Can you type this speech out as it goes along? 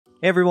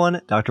Hey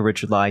everyone, Dr.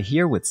 Richard Lai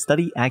here with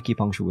Study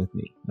Acupuncture with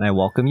me, and I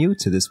welcome you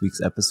to this week's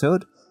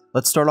episode.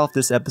 Let's start off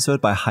this episode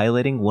by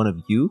highlighting one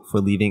of you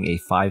for leaving a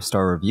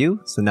 5-star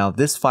review. So now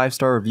this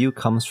 5-star review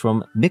comes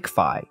from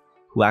McFi,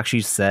 who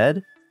actually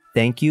said,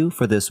 "Thank you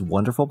for this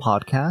wonderful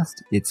podcast.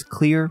 It's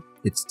clear,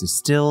 it's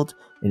distilled,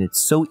 and it's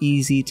so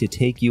easy to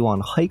take you on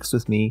hikes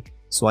with me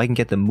so I can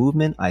get the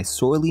movement I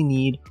sorely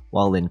need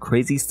while in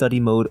crazy study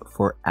mode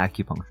for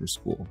acupuncture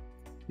school.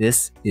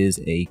 This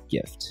is a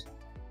gift."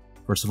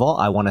 First of all,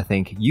 I want to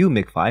thank you,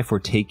 McFi, for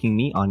taking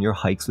me on your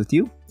hikes with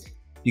you,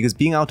 because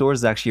being outdoors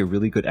is actually a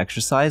really good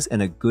exercise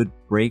and a good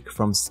break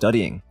from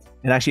studying.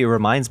 And actually, it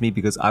reminds me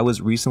because I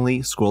was recently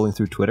scrolling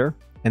through Twitter,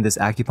 and this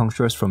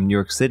acupuncturist from New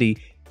York City,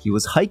 he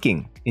was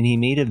hiking, and he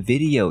made a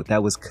video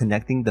that was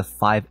connecting the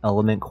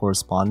 5-element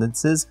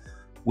correspondences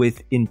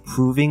with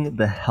improving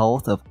the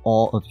health of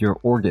all of your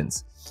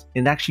organs.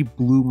 And it actually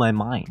blew my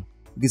mind,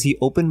 because he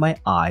opened my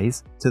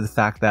eyes to the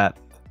fact that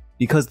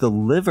because the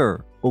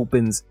liver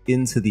opens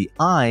into the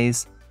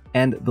eyes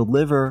and the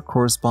liver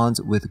corresponds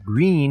with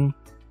green,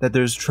 that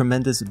there's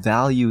tremendous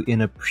value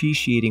in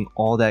appreciating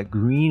all that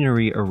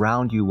greenery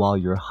around you while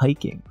you're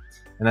hiking.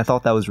 And I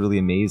thought that was really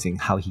amazing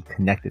how he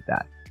connected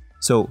that.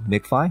 So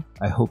McFi,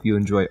 I hope you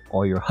enjoy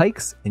all your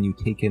hikes and you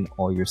take in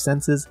all your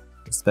senses,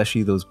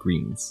 especially those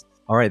greens.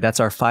 All right, that's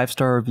our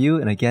 5-star review.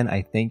 And again,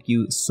 I thank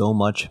you so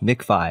much,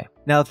 McFi.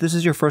 Now, if this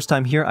is your first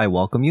time here, I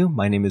welcome you.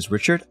 My name is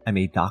Richard. I'm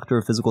a doctor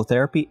of physical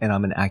therapy and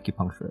I'm an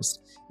acupuncturist.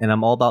 And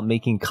I'm all about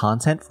making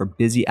content for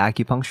busy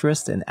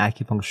acupuncturists and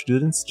acupuncture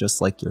students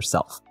just like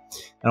yourself.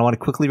 And I want to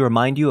quickly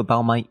remind you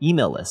about my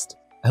email list.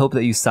 I hope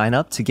that you sign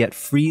up to get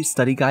free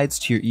study guides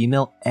to your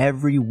email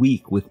every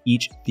week with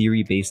each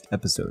theory-based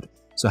episode.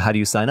 So how do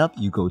you sign up?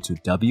 You go to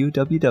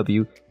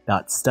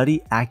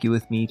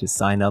www.studyacuwithme to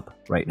sign up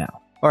right now.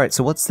 All right,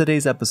 so what's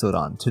today's episode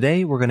on?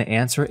 Today, we're going to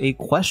answer a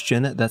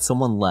question that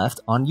someone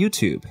left on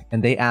YouTube,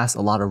 and they asked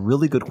a lot of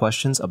really good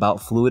questions about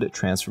fluid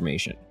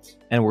transformation.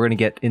 And we're going to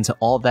get into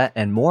all that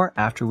and more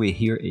after we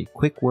hear a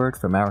quick word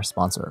from our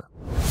sponsor.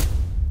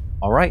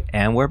 All right,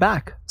 and we're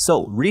back.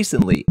 So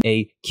recently,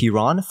 a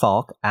Kiran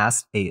Falk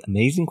asked an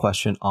amazing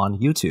question on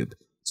YouTube.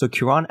 So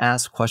Kiran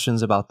asked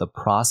questions about the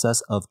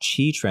process of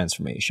qi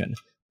transformation,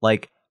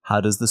 like how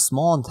does the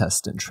small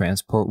intestine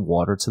transport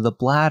water to the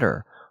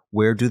bladder?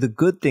 Where do the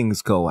good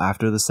things go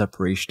after the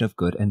separation of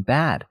good and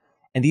bad?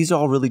 And these are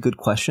all really good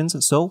questions,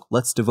 so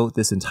let's devote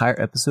this entire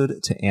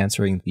episode to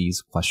answering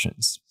these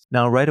questions.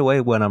 Now, right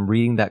away, when I'm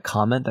reading that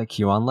comment that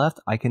Kiran left,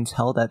 I can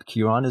tell that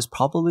Kiran is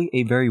probably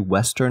a very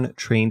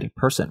Western-trained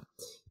person.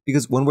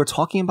 Because when we're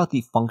talking about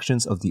the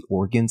functions of the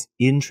organs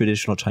in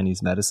traditional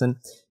Chinese medicine,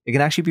 it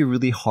can actually be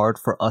really hard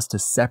for us to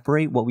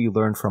separate what we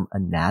learn from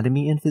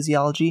anatomy and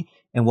physiology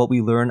and what we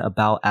learn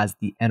about as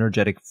the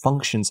energetic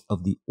functions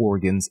of the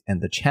organs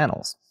and the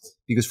channels.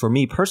 Because for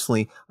me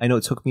personally, I know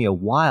it took me a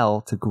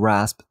while to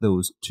grasp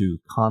those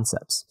two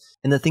concepts.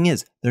 And the thing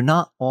is, they're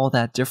not all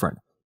that different.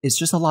 It's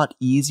just a lot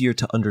easier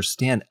to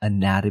understand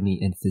anatomy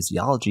and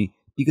physiology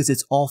because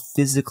it's all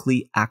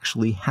physically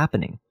actually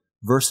happening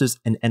versus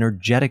an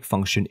energetic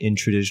function in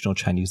traditional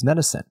Chinese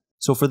medicine.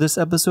 So for this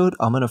episode,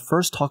 I'm going to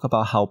first talk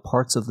about how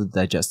parts of the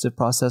digestive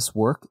process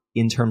work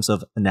in terms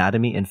of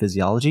anatomy and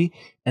physiology,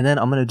 and then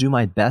I'm going to do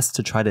my best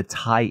to try to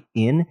tie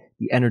in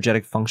the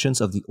energetic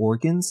functions of the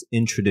organs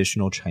in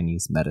traditional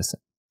Chinese medicine.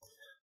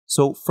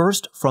 So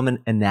first, from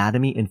an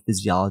anatomy and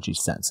physiology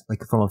sense,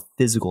 like from a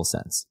physical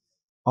sense,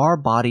 our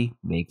body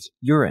makes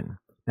urine.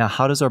 Now,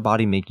 how does our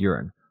body make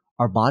urine?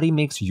 Our body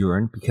makes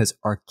urine because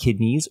our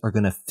kidneys are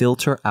going to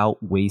filter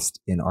out waste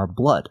in our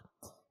blood.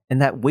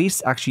 And that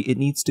waste, actually, it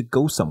needs to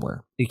go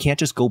somewhere. It can't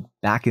just go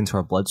back into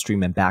our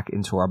bloodstream and back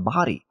into our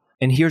body.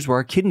 And here's where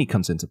our kidney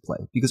comes into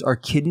play, because our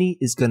kidney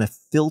is going to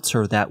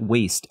filter that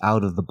waste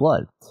out of the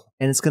blood.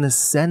 And it's going to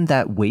send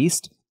that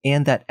waste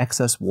and that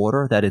excess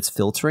water that it's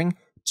filtering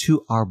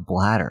to our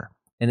bladder.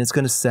 And it's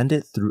going to send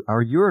it through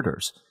our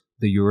ureters.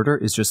 The ureter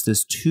is just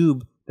this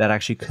tube that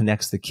actually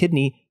connects the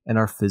kidney and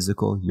our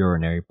physical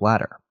urinary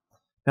bladder.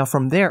 Now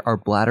from there, our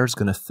bladder is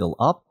going to fill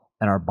up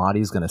and our body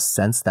is going to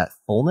sense that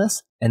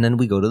fullness. And then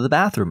we go to the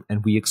bathroom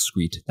and we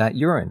excrete that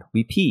urine.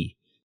 We pee.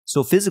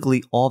 So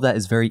physically, all that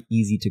is very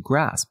easy to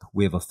grasp.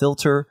 We have a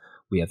filter,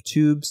 we have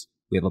tubes,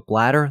 we have a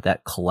bladder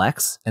that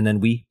collects, and then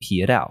we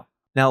pee it out.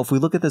 Now, if we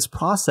look at this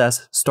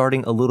process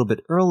starting a little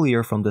bit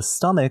earlier from the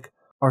stomach,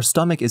 our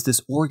stomach is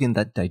this organ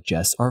that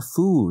digests our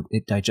food.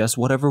 It digests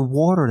whatever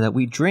water that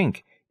we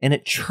drink, and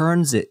it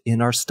churns it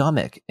in our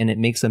stomach, and it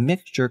makes a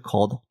mixture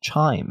called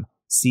chyme.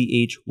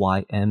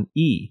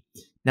 C-H-Y-M-E.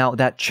 Now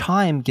that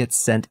chyme gets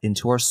sent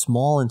into our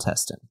small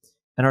intestine.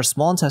 And our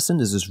small intestine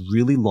is this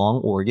really long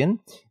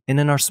organ. And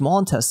in our small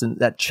intestine,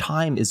 that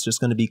chyme is just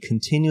going to be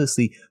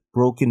continuously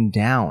broken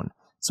down.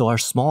 So our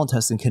small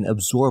intestine can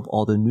absorb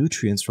all the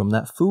nutrients from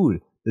that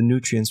food, the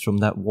nutrients from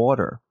that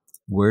water.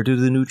 Where do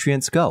the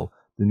nutrients go?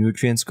 The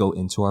nutrients go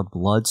into our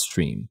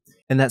bloodstream.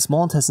 And that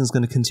small intestine is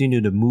going to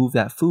continue to move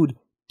that food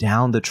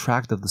down the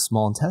tract of the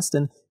small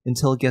intestine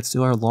until it gets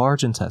to our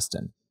large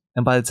intestine.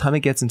 And by the time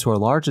it gets into our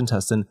large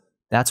intestine,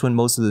 That's when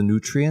most of the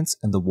nutrients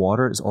and the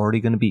water is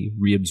already going to be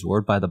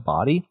reabsorbed by the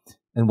body,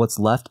 and what's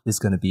left is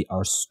going to be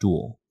our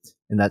stool.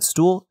 And that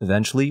stool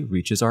eventually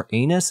reaches our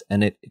anus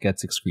and it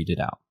gets excreted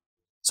out.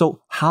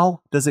 So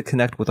how does it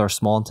connect with our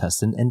small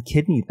intestine and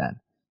kidney then?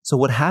 So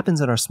what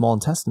happens in our small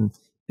intestine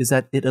is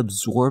that it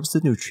absorbs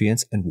the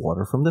nutrients and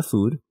water from the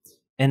food,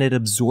 and it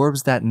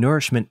absorbs that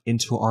nourishment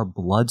into our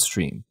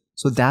bloodstream.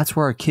 So that's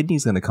where our kidney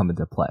is going to come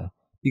into play,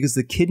 because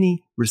the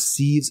kidney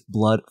receives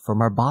blood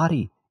from our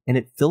body and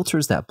it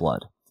filters that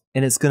blood,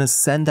 and it's going to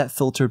send that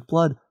filtered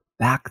blood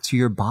back to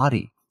your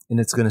body, and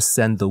it's going to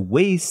send the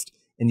waste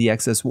and the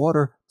excess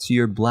water to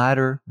your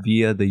bladder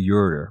via the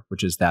ureter,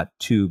 which is that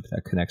tube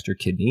that connects your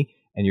kidney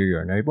and your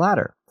urinary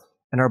bladder.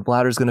 And our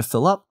bladder is going to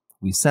fill up.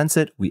 We sense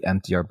it, we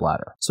empty our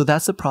bladder. So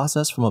that's the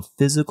process from a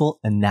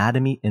physical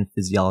anatomy and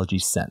physiology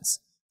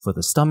sense for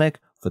the stomach,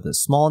 for the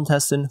small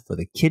intestine, for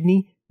the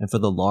kidney, and for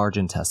the large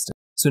intestine.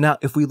 So now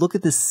if we look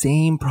at the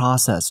same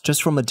process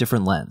just from a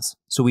different lens,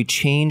 so we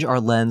change our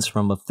lens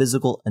from a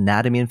physical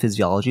anatomy and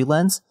physiology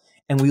lens,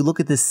 and we look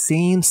at the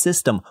same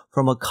system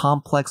from a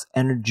complex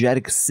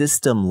energetic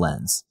system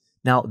lens.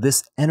 Now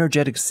this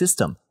energetic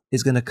system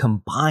is going to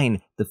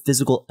combine the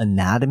physical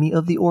anatomy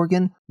of the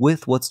organ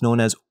with what's known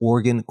as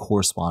organ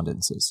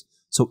correspondences.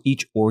 So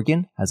each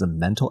organ has a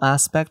mental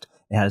aspect,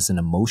 it has an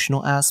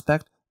emotional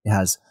aspect, it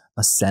has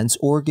a sense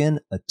organ,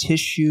 a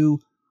tissue,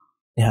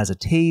 it has a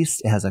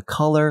taste, it has a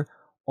color.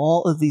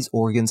 All of these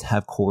organs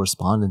have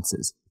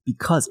correspondences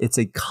because it's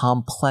a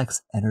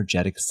complex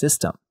energetic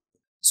system.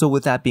 So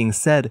with that being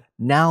said,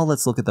 now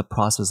let's look at the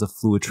process of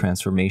fluid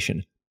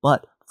transformation,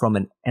 but from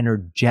an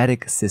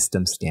energetic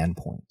system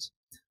standpoint.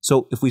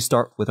 So if we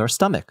start with our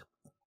stomach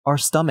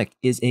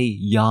is a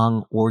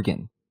yang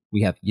organ.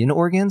 We have yin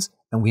organs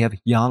and we have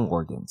yang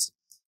organs.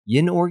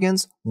 Yin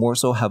organs more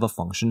so have a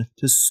function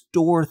to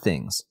store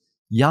things.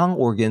 Yang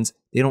organs,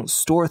 they don't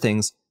store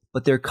things,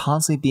 but they're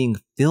constantly being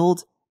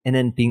filled and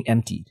then being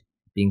emptied,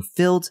 being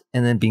filled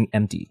and then being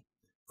emptied.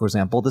 For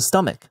example, the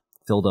stomach,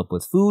 filled up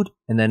with food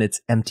and then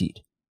it's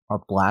emptied. Our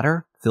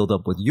bladder, filled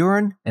up with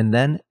urine and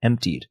then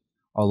emptied.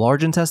 Our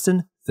large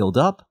intestine, filled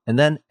up and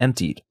then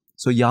emptied.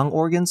 So yang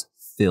organs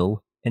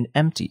fill and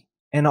empty.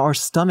 And our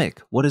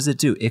stomach, what does it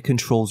do? It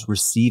controls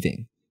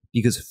receiving,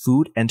 because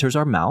food enters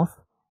our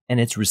mouth and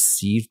it's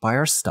received by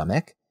our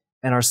stomach,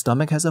 and our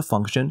stomach has a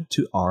function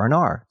to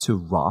R&R, to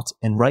rot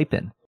and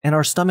ripen. And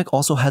our stomach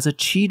also has a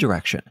chi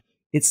direction.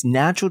 Its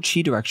natural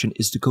chi direction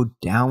is to go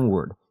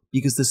downward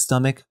because the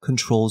stomach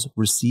controls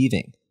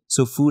receiving.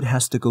 So food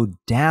has to go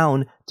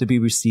down to be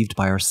received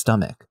by our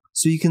stomach.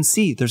 So you can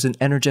see there's an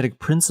energetic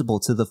principle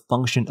to the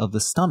function of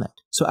the stomach.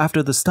 So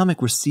after the stomach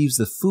receives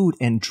the food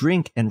and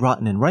drink and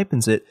rotten and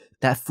ripens it,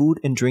 that food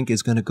and drink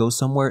is going to go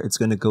somewhere. It's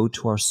going to go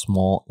to our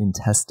small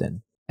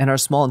intestine. And our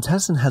small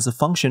intestine has a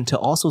function to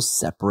also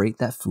separate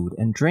that food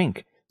and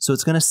drink. So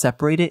it's going to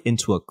separate it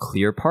into a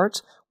clear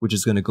part, which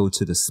is going to go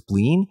to the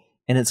spleen,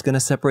 and it's going to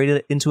separate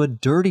it into a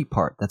dirty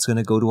part that's going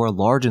to go to our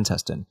large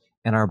intestine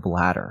and our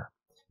bladder.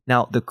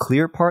 Now, the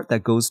clear part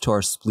that goes to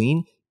our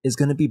spleen is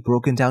going to be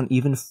broken down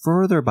even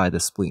further by the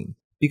spleen,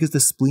 because the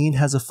spleen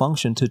has a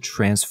function to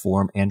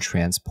transform and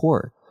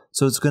transport.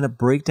 So it's going to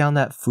break down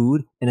that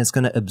food and it's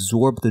going to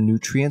absorb the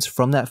nutrients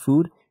from that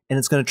food, and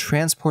it's going to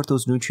transport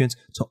those nutrients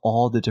to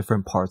all the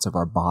different parts of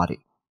our body,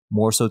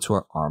 more so to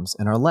our arms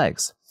and our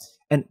legs.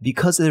 And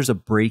because there's a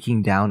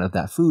breaking down of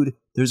that food,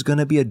 there's going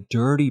to be a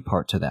dirty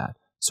part to that.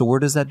 So where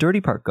does that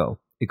dirty part go?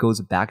 It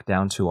goes back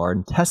down to our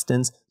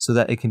intestines so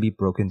that it can be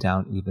broken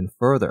down even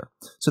further.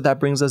 So that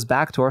brings us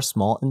back to our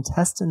small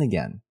intestine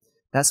again.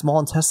 That small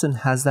intestine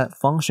has that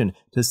function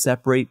to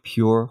separate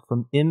pure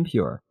from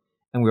impure.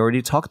 And we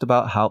already talked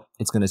about how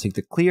it's going to take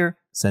the clear,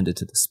 send it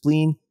to the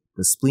spleen.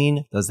 The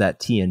spleen does that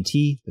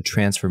TNT, the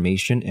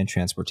transformation and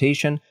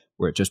transportation,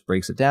 where it just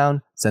breaks it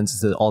down,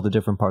 sends it to all the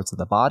different parts of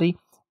the body,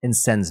 and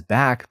sends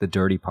back the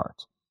dirty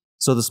part.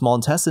 So the small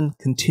intestine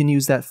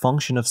continues that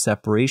function of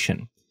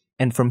separation.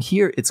 And from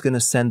here, it's going to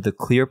send the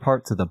clear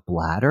part to the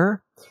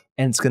bladder,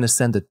 and it's going to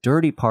send the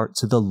dirty part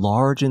to the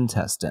large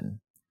intestine.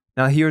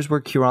 Now here's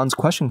where Kieran's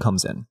question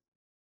comes in.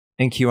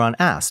 And Kieran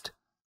asked,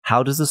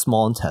 how does the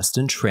small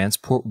intestine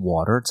transport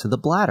water to the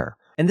bladder?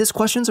 And this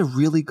question's a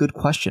really good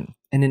question.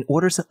 And in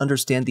order to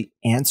understand the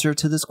answer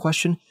to this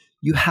question,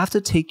 you have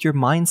to take your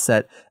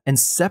mindset and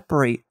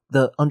separate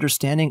the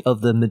understanding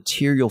of the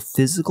material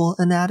physical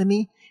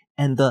anatomy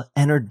and the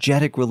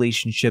energetic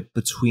relationship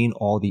between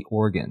all the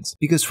organs.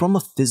 Because from a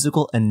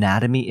physical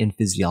anatomy and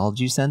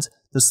physiology sense,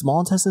 the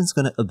small intestine is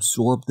going to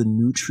absorb the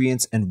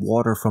nutrients and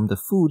water from the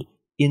food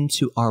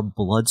into our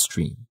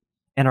bloodstream.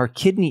 And our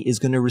kidney is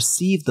going to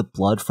receive the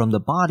blood from the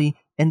body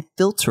and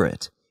filter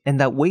it. And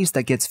that waste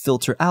that gets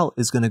filtered out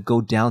is going to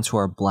go down to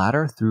our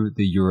bladder through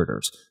the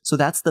ureters. So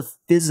that's the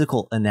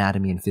physical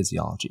anatomy and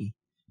physiology.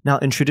 Now,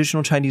 in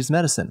traditional Chinese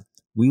medicine,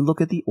 we look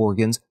at the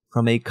organs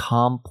from a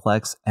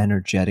complex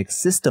energetic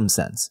system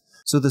sense.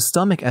 So the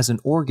stomach as an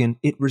organ,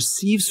 it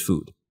receives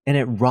food and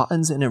it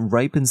rottens and it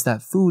ripens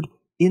that food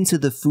into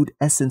the food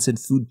essence and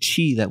food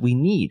chi that we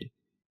need.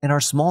 And our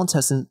small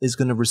intestine is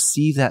going to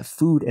receive that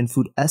food and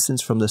food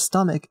essence from the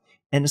stomach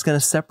and it's going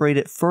to separate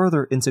it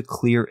further into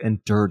clear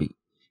and dirty.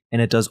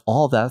 And it does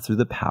all that through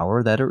the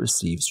power that it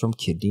receives from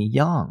kidney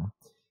yang.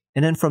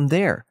 And then from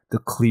there, the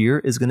clear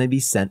is going to be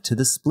sent to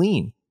the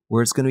spleen,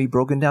 where it's going to be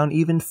broken down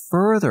even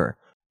further.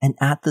 And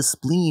at the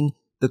spleen,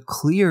 the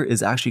clear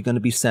is actually going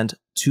to be sent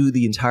to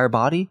the entire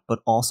body, but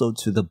also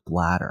to the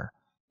bladder.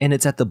 And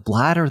it's at the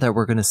bladder that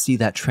we're going to see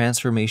that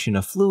transformation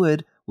of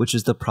fluid, which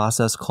is the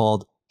process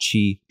called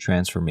qi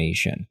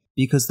transformation.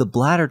 Because the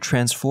bladder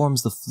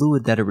transforms the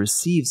fluid that it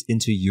receives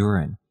into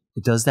urine.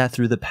 It does that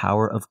through the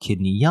power of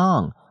kidney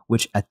yang,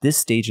 which at this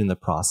stage in the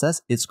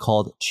process, it's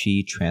called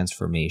qi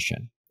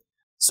transformation.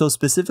 So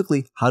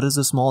specifically, how does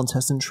the small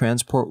intestine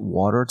transport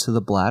water to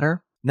the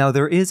bladder? Now,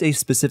 there is a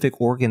specific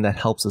organ that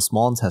helps the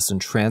small intestine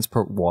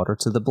transport water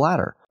to the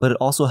bladder, but it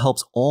also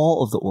helps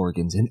all of the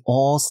organs in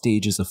all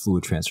stages of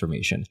fluid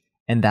transformation,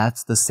 and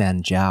that's the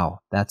sanjiao.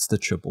 That's the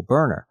triple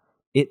burner.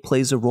 It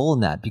plays a role in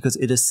that because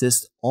it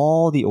assists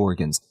all the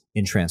organs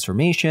in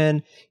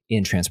transformation,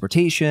 in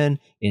transportation,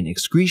 in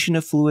excretion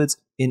of fluids,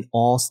 in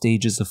all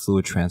stages of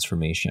fluid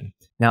transformation.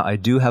 Now, I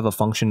do have a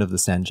function of the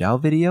sanjiao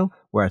video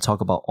where I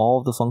talk about all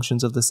of the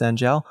functions of the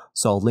sanjiao,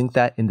 so I'll link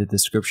that in the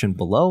description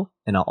below,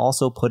 and I'll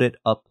also put it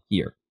up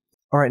here.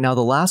 All right, now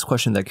the last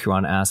question that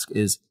Kiran asked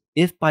is,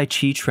 if by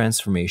qi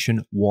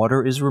transformation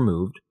water is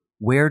removed,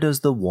 where does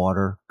the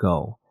water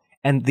go?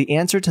 And the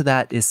answer to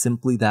that is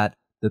simply that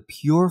the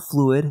pure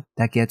fluid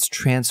that gets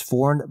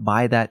transformed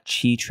by that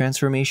qi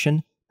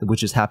transformation,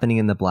 which is happening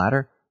in the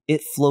bladder,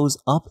 it flows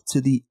up to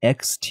the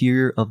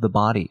exterior of the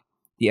body.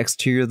 The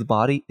exterior of the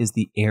body is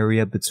the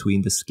area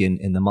between the skin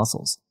and the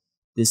muscles.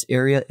 This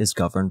area is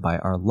governed by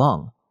our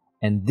lung,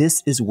 and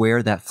this is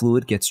where that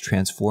fluid gets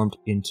transformed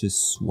into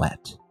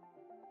sweat.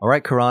 All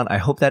right, Karan, I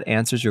hope that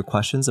answers your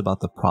questions about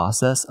the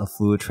process of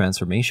fluid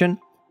transformation.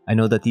 I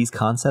know that these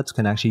concepts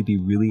can actually be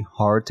really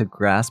hard to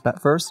grasp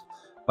at first,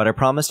 but I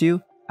promise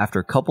you, after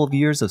a couple of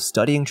years of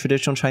studying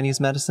traditional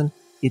Chinese medicine,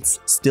 it's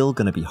still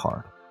going to be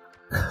hard.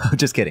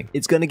 Just kidding.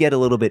 It's going to get a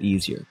little bit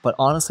easier. But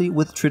honestly,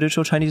 with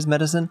traditional Chinese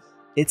medicine,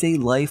 it's a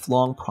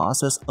lifelong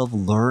process of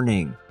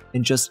learning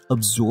and just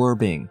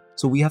absorbing.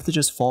 So we have to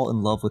just fall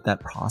in love with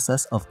that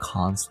process of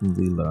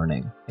constantly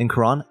learning. And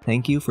Karan,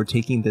 thank you for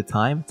taking the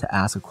time to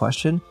ask a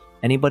question.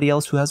 Anybody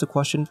else who has a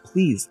question,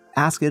 please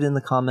ask it in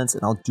the comments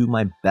and I'll do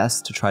my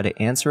best to try to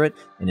answer it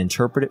and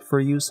interpret it for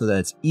you so that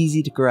it's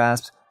easy to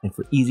grasp and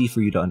easy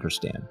for you to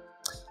understand.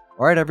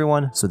 All right,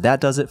 everyone. So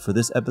that does it for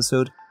this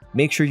episode.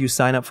 Make sure you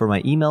sign up for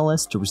my email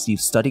list to receive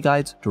study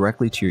guides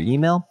directly to your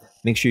email.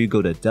 Make sure you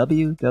go to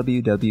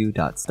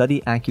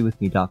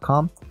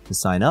www.studyacuvithme.com to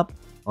sign up.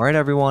 All right,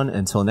 everyone.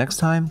 Until next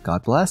time,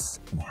 God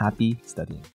bless and happy studying.